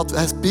 and what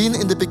has been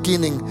in the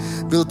beginning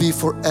will be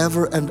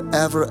forever and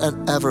ever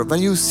and ever.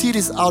 When you see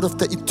this out of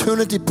the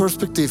eternity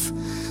perspective,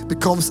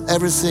 becomes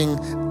everything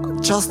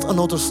just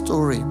another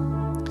story.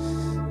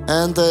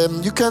 And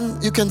you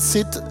can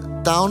sit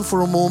down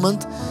for a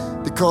moment,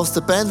 because the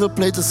band will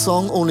play the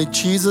song Only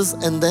Jesus,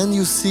 and then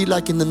you see,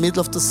 like in the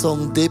middle of the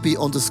song, Debbie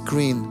on the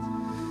screen.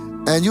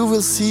 And you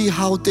will see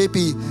how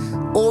Debbie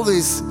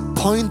always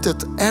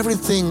pointed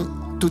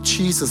everything to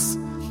Jesus.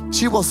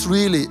 She was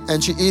really,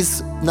 and she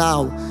is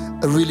now,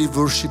 a really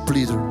worship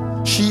leader.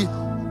 She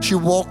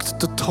walked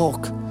the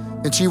talk,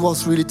 and she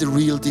was really the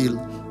real deal.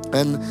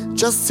 And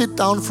just sit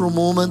down for a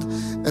moment,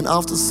 and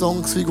after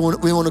songs we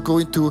want to go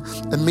into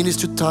a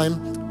ministry time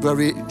where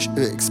we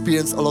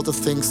experience a lot of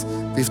things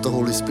with the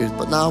Holy Spirit.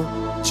 But now,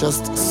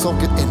 just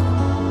soak it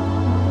in.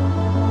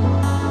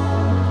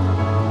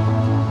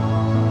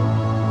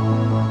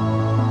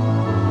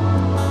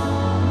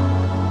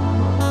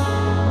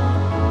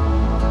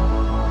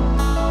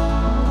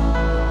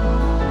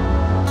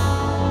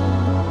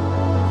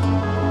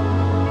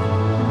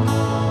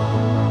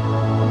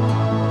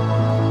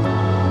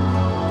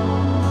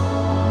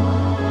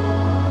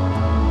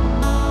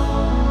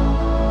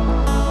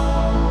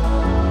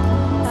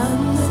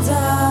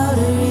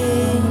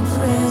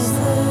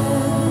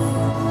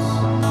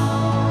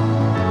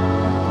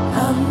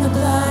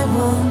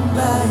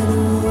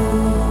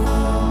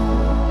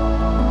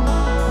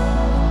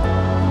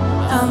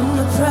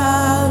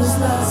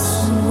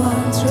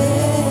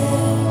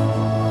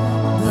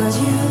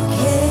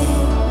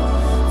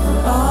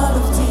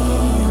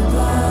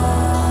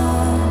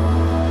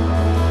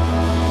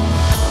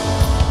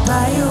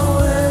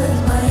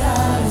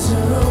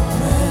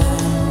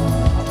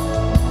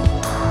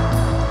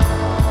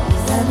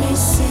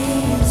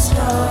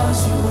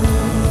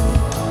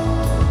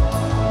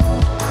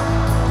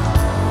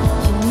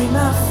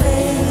 My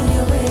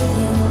failure.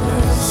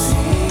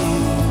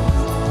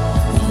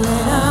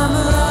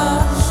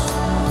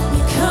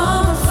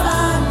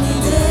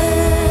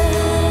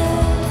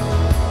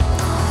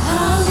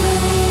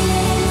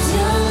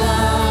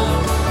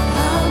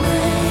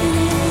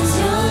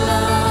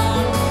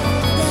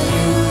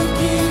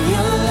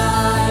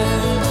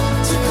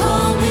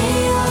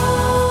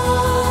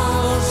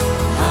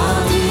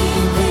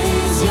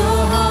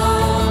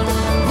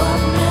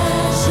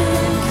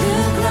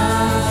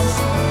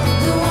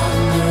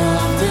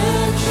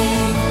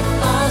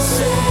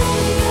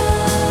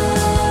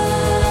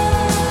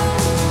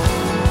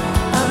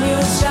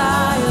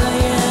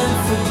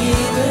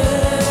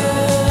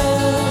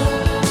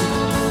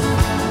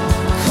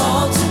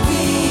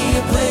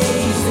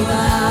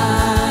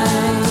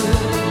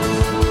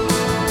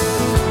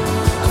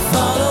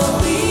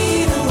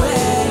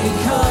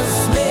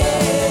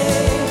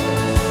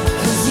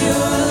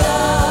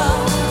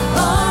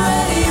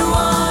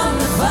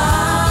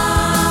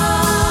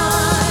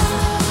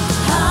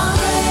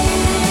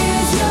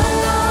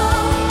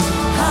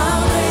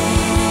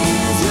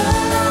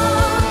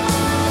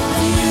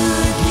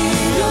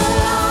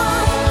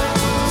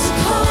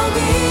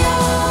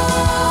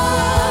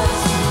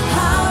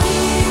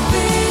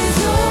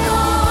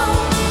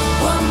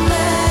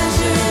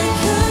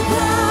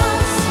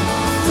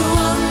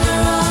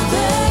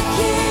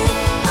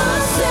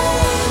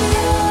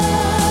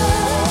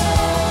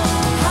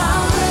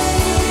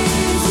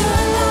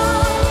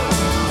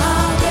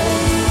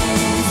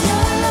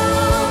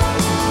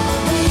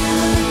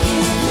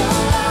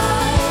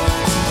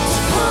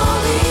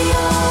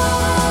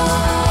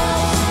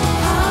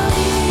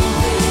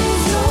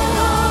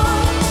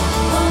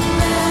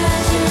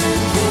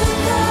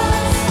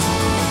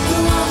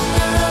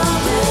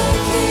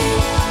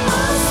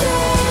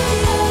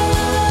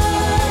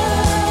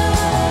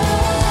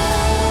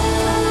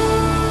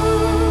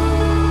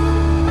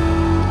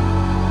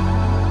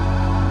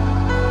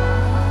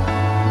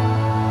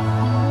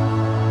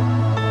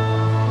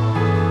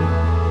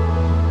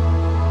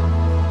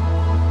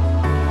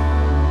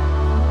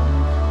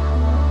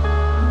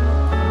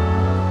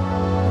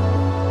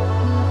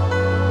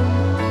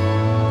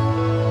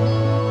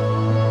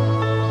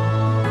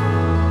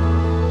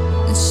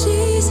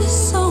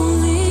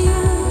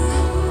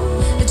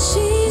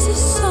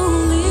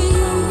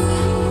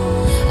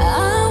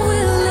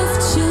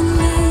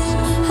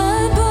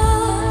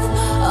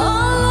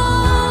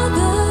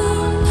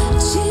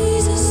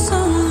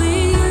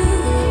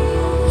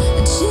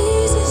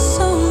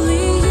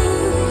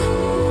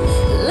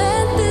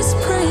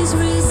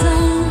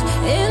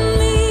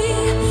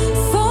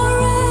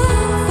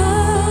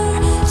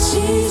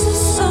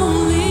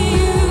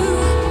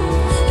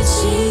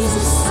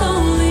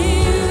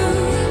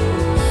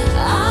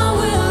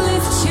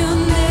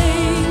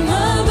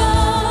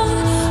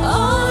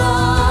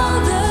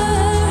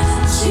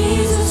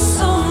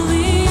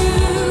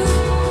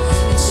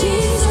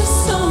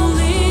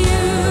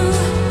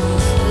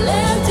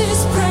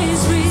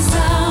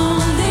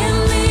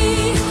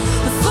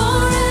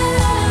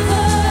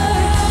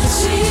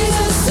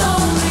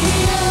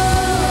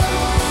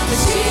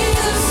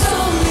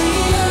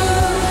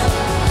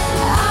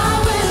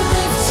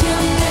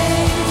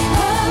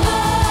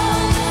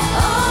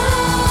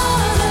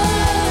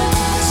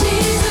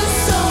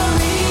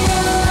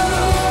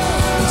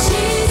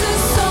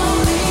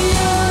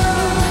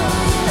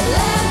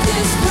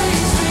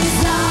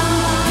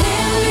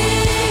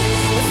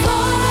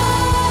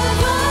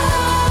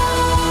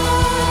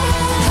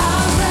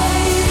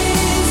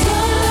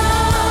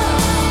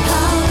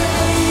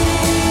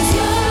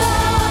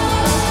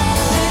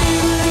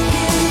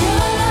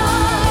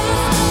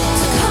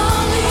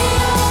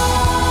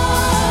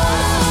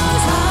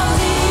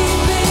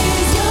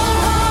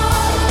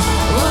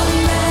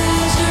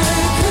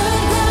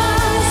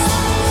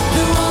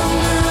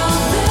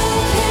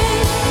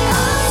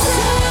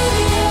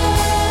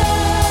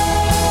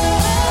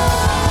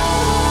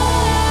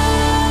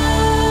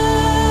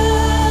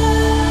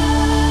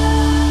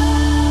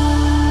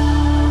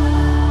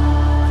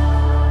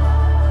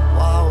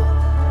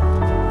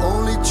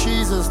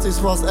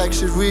 was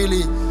actually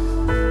really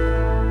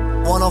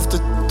one of the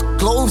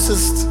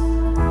closest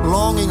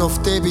longing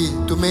of Debbie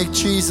to make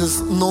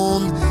Jesus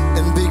known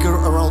and bigger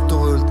around the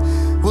world.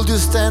 Will you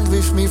stand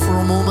with me for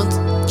a moment,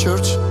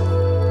 church?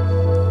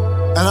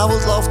 And I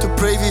would love to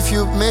pray with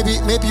you.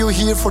 Maybe you're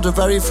here for the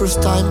very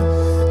first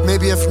time.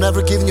 Maybe you've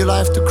never given your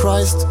life to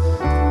Christ.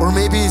 Or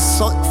maybe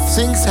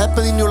things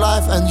happen in your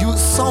life and you,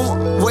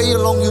 some way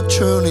along your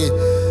journey,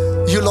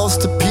 you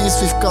lost the peace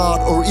with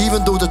God, or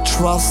even though the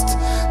trust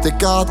that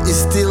God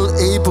is still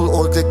able,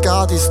 or that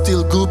God is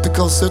still good,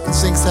 because certain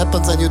things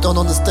happen and you don't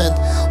understand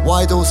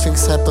why those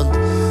things happened.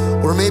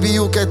 Or maybe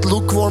you get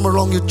lukewarm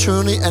along your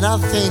journey. And I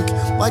think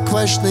my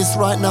question is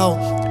right now,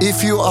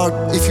 if you are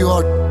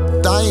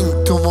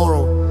dying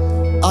tomorrow,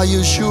 are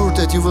you sure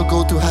that you will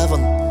go to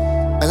heaven?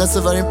 And that's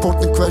a very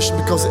important question,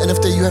 because at the end of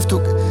the day you have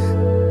to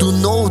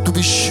know, to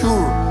be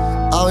sure,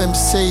 I am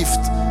saved,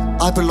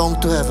 I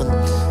belong to heaven.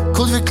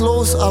 Could we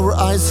close our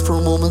eyes for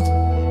a moment?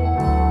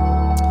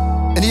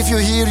 And if you're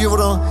here, you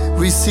want to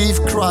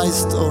receive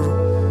Christ,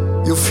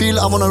 or you feel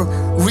I want to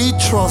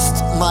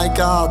retrust my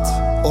God,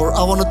 or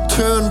I want to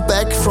turn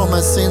back from my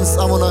sins,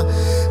 I want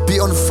to be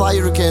on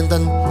fire again,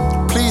 then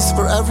please,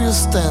 wherever you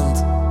stand,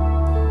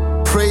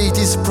 pray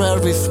this prayer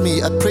with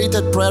me. I prayed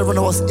that prayer when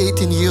I was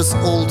 18 years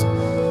old.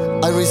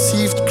 I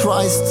received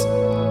Christ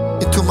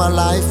into my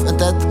life, and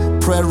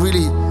that prayer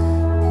really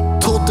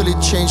totally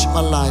changed my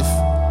life.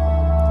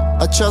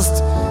 I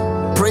just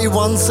pray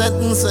one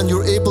sentence and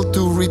you're able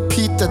to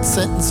repeat that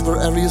sentence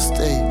wherever you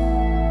stay.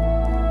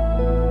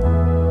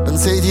 And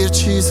say, dear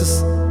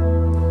Jesus,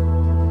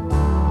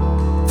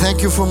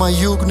 thank you for my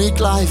unique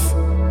life.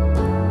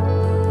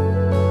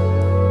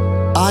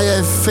 I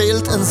have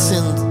failed and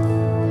sinned.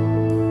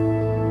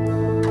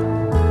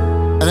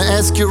 And I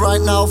ask you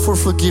right now for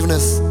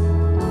forgiveness.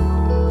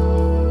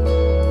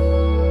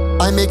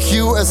 I make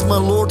you as my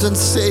Lord and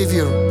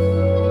Savior.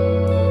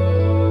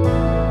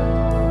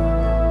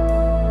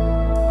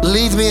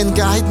 Lead me and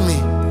guide me.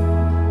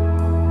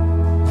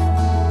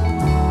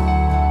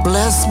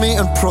 Bless me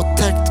and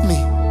protect me.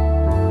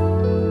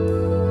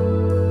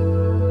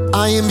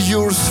 I am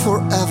yours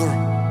forever.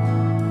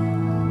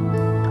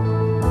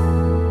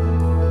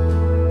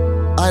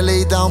 I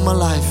lay down my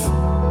life.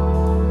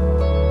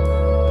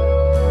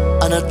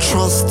 And I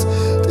trust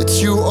that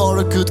you are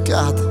a good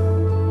God.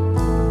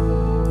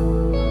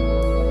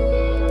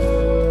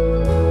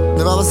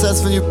 The Bible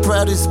says when you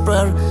pray this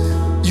prayer,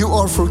 you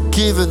are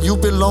forgiven. You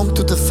belong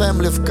to the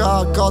family of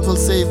God. God will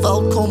say,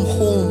 welcome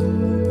home.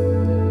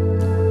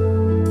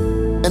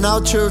 And now,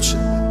 church,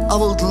 I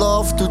would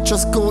love to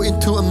just go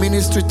into a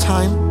ministry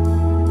time.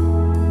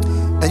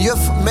 And you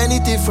have many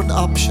different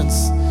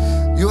options.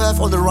 You have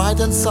on the right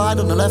hand side,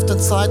 on the left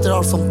hand side, there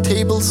are some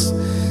tables.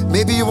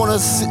 Maybe you want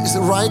to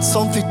write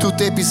something to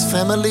Debbie's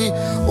family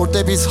or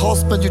Debbie's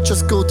husband. You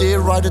just go there,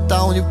 write it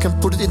down, you can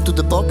put it into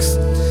the box.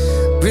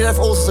 We have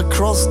also the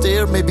cross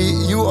there. Maybe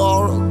you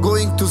are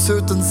going to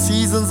certain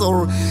seasons,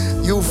 or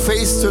you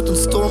face certain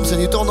storms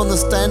and you don't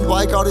understand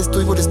why God is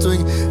doing what He's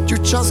doing. You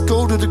just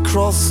go to the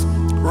cross,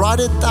 write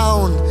it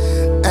down,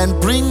 and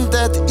bring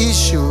that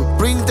issue,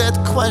 bring that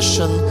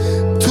question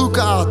to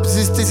God.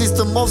 This is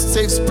the most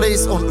safe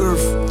place on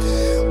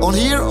earth. On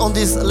here, on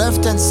this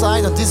left-hand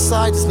side, on this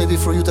side is maybe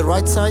for you the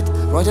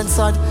right-hand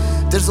side,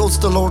 there's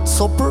also the Lord's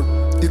Supper.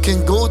 You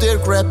can go there,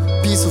 grab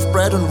a piece of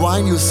bread and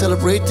wine. You're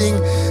celebrating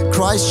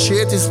Christ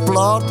shared His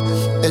blood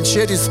and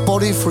shared His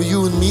body for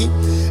you and me.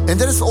 And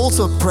there is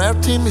also a prayer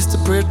team. Is the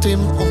prayer team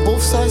on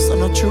both sides? I'm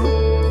not sure.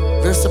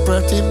 Where's the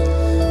prayer team?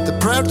 The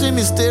prayer team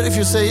is there. If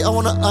you say,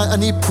 I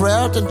need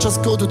prayer, then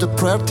just go to the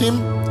prayer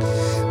team.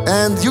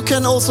 And you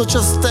can also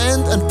just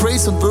stand and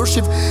praise and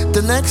worship.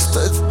 The next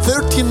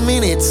 13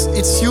 minutes,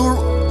 it's your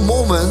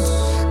moment.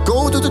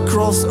 Go to the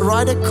cross,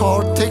 write a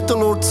card, take the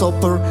Lord's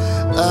Supper,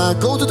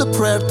 go to the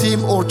prayer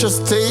team, or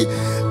just stay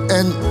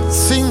and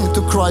sing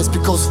to Christ,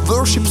 because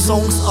worship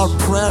songs are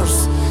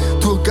prayers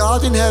to a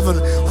God in heaven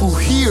who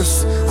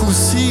hears, who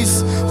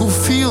sees, who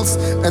feels,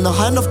 and the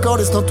hand of God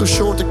is not too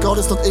short, that God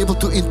is not able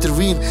to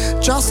intervene.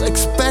 Just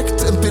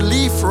expect and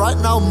believe right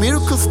now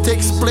miracles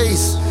takes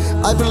place.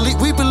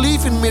 We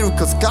believe in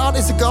miracles. God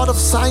is a God of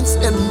signs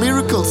and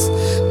miracles,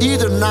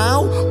 either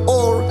now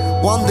or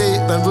one day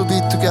when we'll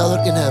be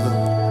together in heaven.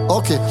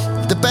 Okay,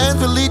 the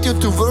band will lead you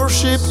to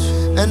worship,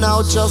 and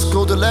now just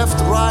go to left,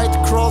 right,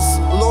 cross,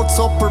 Lord's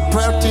Supper,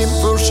 prayer team,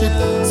 worship.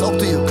 It's up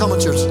to you.